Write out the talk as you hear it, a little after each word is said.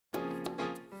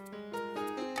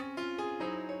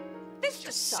This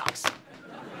just sucks.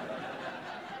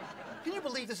 Can you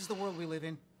believe this is the world we live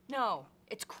in? No,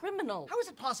 it's criminal. How is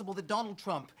it possible that Donald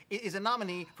Trump is a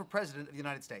nominee for president of the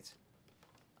United States?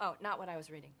 Oh, not what I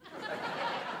was reading.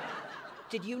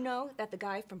 Did you know that the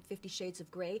guy from 50 Shades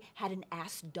of Grey had an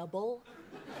ass double?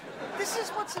 This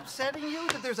is what's upsetting you?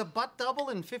 That there's a butt double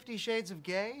in 50 Shades of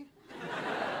Gay?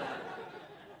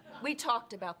 We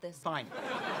talked about this. Fine.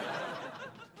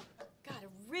 God, it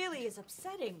really is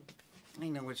upsetting. I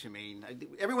know what you mean.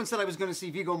 Everyone said I was going to see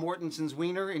Viggo Mortensen's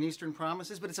wiener in Eastern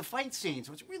Promises, but it's a fight scene,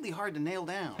 so it's really hard to nail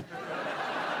down.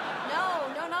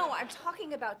 No, I'm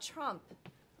talking about Trump.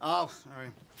 Oh, sorry.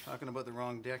 Talking about the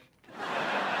wrong dick.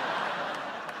 I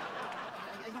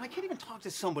can't even talk to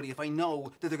somebody if I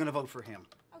know that they're going to vote for him.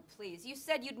 Oh, please. You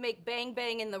said you'd make Bang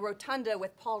Bang in the Rotunda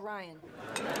with Paul Ryan.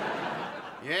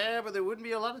 Yeah, but there wouldn't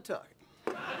be a lot of talking.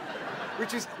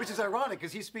 Which is ironic,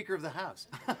 because he's Speaker of the House.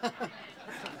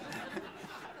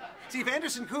 See, if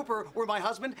Anderson Cooper were my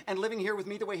husband and living here with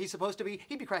me the way he's supposed to be,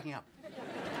 he'd be cracking up. Trump.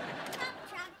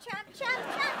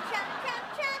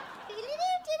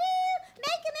 Doo-doo-doo-doo-doo.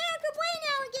 Make America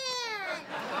bueno again.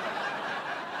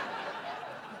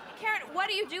 Karen, what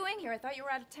are you doing here? I thought you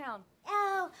were out of town.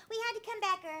 Oh, we had to come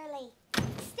back early.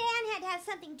 Stan had to have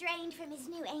something drained from his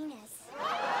new anus.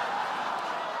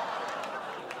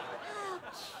 Oh,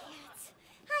 kids,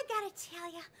 I gotta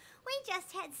tell you, we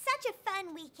just had such a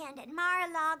fun weekend at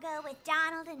Mar-a-Lago with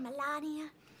Donald and Melania.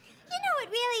 You know,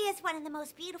 it really is one of the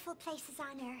most beautiful places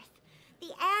on Earth.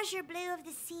 The azure blue of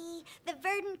the sea, the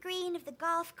verdant green of the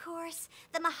golf course,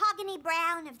 the mahogany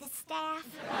brown of the staff.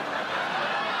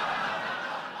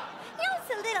 You know, it's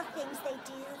the little things they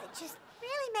do that just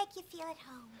really make you feel at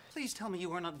home. Please tell me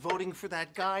you are not voting for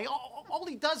that guy. All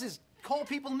he does is call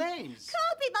people names.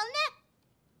 Call people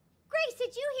Grace,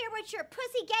 did you hear what your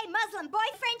pussy gay Muslim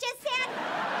boyfriend just said?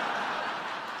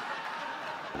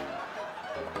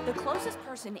 The closest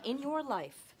person in your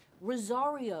life,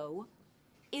 Rosario,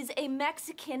 is a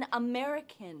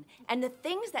Mexican-American. And the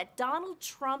things that Donald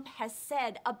Trump has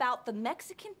said about the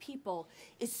Mexican people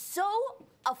is so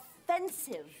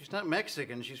offensive. She's not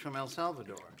Mexican, she's from El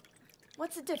Salvador.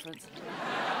 What's the difference?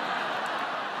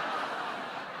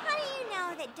 How do you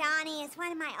know that Donnie is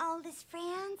one of my oldest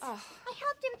friends? Oh. I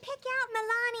helped him pick out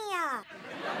Melania.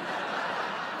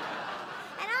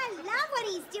 And I love what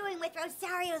he's doing with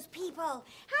Rosario's people. How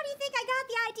do you think I got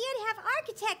the idea to have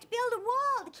architect build a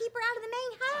wall to keep her out of the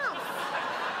main house?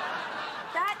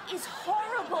 That is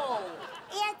horrible.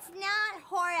 It's not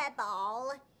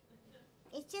horrible.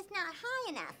 It's just not high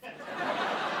enough.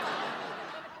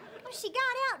 Well, she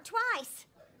got out twice.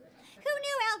 Who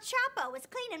knew El Chapo was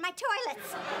cleaning my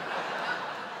toilets?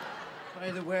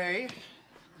 By the way,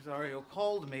 Rosario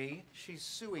called me. She's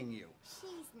suing you.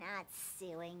 She's not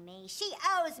suing me. She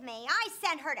owes me. I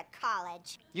sent her to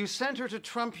college. You sent her to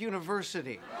Trump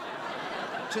University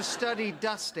to study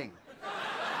dusting.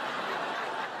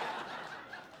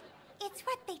 It's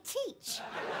what they teach.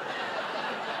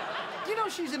 Do you know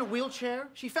she's in a wheelchair?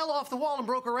 She fell off the wall and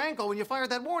broke her ankle when you fired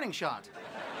that warning shot.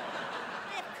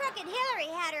 If Crooked Hillary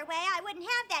had her way, I wouldn't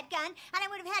have that gun, and I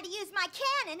would have had to use my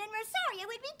cannon, and Rosario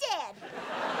would be dead.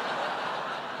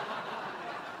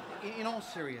 In all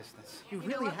seriousness, you You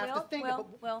know really what, have to think about...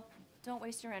 Well, don't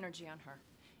waste your energy on her.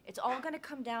 It's all going to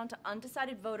come down to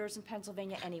undecided voters in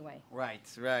Pennsylvania anyway. Right.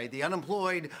 The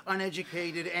unemployed,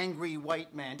 uneducated, angry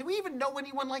white man. Do we even know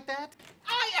anyone like that?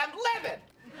 I am livid!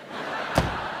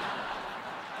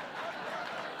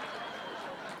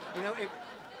 You know,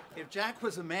 if Jack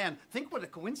was a man, think what a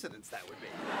coincidence that would be.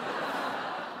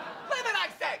 Livid, I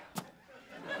say!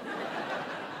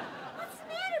 What's the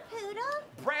matter, Poodle?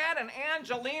 Brad and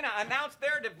Angelina announced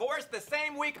their divorce the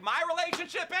same week my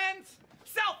relationship ends?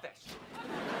 Selfish!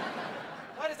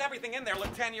 Why does everything in there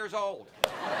look 10 years old?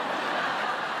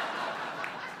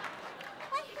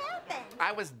 What happened?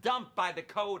 I was dumped by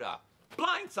Dakota.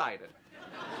 Blindsided.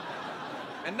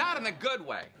 And not in a good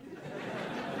way.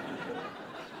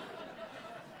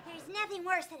 There's nothing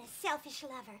worse than a selfish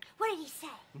lover. What did he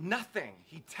say? Nothing.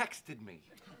 He texted me.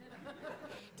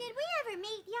 Did we ever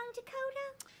meet young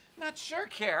Dakota? Not sure,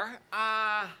 Care.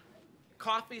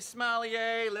 Coffee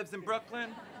sommelier, lives in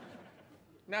Brooklyn.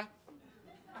 No?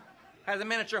 Has a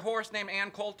miniature horse named Ann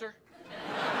Coulter.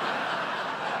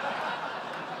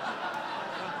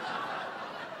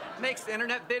 Makes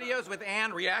internet videos with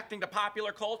Ann reacting to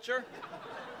popular culture.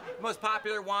 Most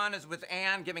popular one is with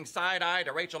Ann giving side-eye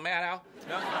to Rachel Maddow.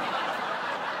 No?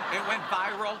 It went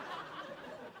viral.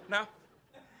 No?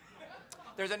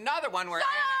 There's another one where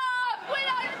Stop! We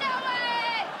don't know it!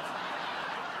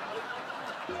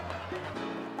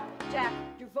 Jack,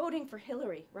 you're voting for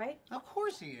Hillary, right? Of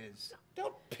course he is.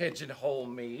 Don't pigeonhole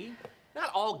me.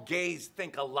 Not all gays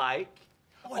think alike.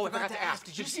 Oh, I forgot to ask.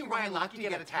 Did you see Ryan Lochte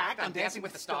get attacked on Dancing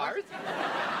with the Stars? Oh,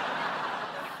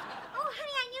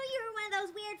 honey, I knew you were one of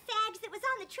those weird fags that was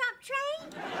on the Trump train.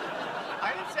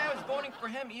 I didn't say I was voting for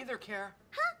him either, Care.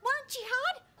 Huh? Want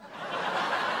jihad?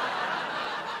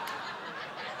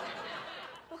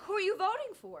 Well, who are you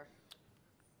voting for?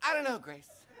 I don't know, Grace.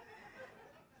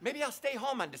 Maybe I'll stay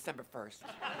home on December 1st.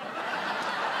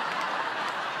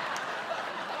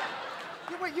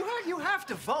 You have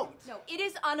to vote. No, it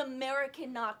is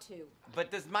un-American not to.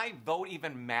 But does my vote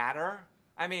even matter?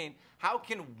 I mean, how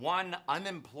can one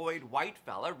unemployed white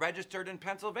fella registered in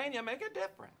Pennsylvania make a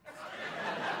difference?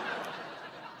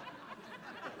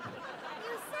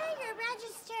 You say you're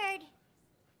registered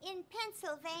in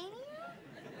Pennsylvania?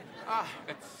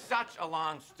 It's such a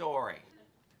long story.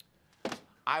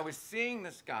 I was seeing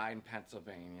this guy in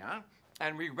Pennsylvania,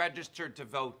 and we registered to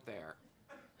vote there.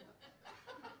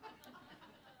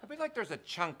 I feel like there's a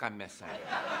chunk I'm missing.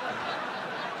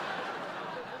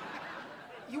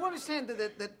 You understand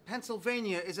that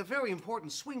Pennsylvania is a very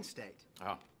important swing state.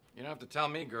 Oh, you don't have to tell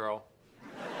me, girl.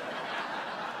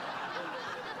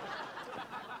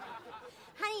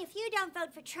 Honey, if you don't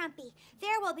vote for Trumpy,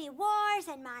 there will be wars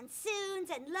and monsoons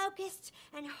and locusts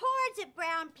and hordes of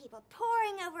brown people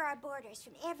pouring over our borders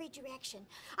from every direction.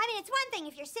 I mean, it's one thing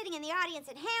if you're sitting in the audience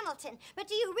in Hamilton, but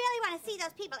do you really want to see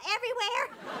those people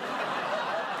everywhere?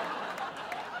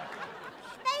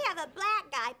 They have a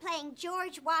black guy playing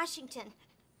George Washington.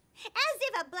 As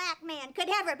if a black man could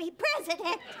ever be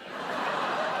president.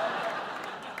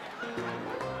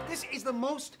 This is the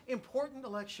most important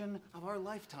election of our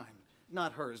lifetime.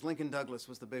 Not hers. Lincoln Douglas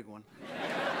was the big one.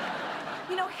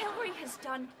 You know, Hillary has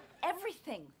done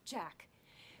everything, Jack.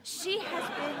 She has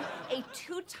been a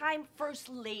two-time First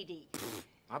Lady.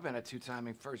 I've been a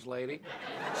two-timing First Lady.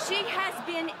 She has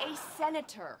been a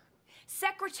senator,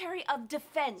 Secretary of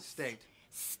Defense. State.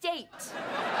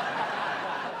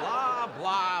 Blah,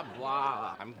 blah,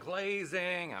 blah. I'm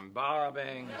glazing, I'm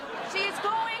bobbing. She is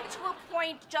going to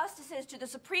appoint justices to the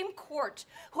Supreme Court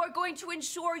who are going to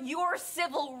ensure your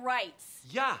civil rights.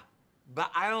 Yeah,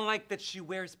 but I don't like that she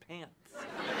wears pants.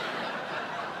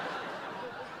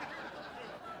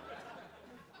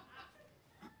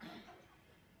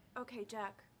 Okay,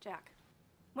 Jack.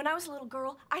 When I was a little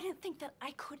girl, I didn't think that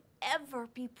I could ever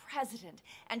be president.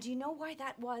 And do you know why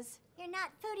that was? You're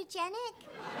not photogenic?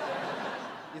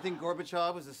 You think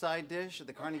Gorbachev was a side dish at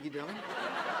the Carnegie Deli?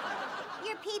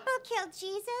 Your people killed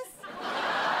Jesus?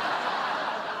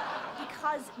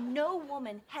 Because no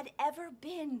woman had ever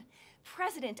been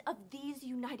president of these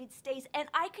United States, and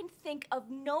I can think of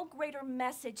no greater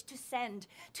message to send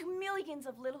to millions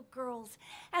of little girls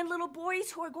and little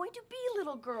boys who are going to be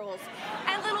little girls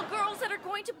and little girls that are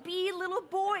going to be little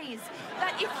boys,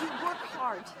 that if you work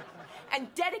hard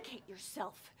and dedicate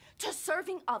yourself to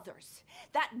serving others,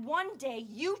 that one day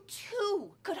you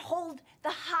too could hold the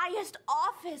highest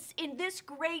office in this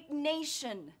great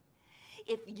nation.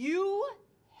 If you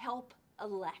help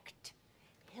elect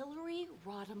Hillary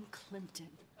Rodham Clinton,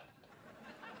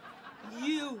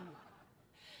 you,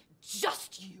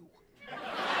 just you,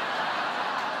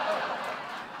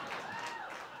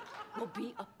 will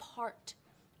be a part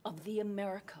of the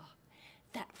America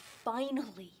that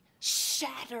finally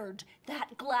shattered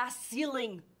that glass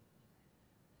ceiling.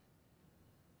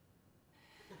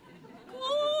 Go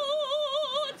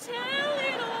tell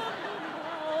it on the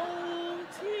mountain,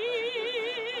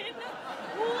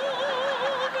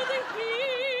 over the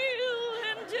hill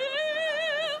and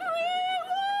everywhere.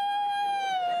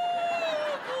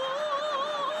 Go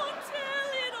tell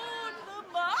it on the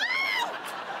mountain.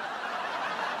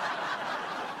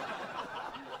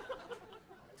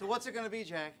 So what's it going to be,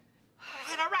 Jack?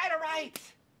 All right.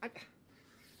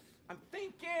 I'm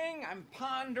thinking, I'm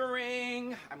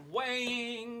pondering, I'm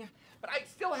weighing, but I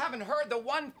still haven't heard the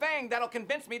one thing that'll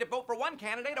convince me to vote for one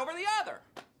candidate over the other.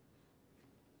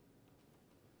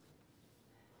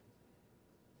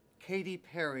 Katy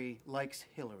Perry likes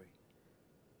Hillary.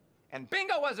 And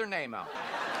bingo was her name-o.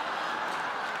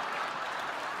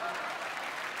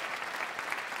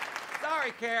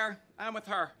 Sorry, Care. I'm with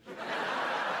her.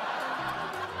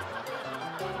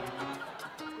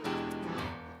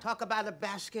 Talk about a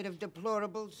basket of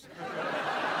deplorables.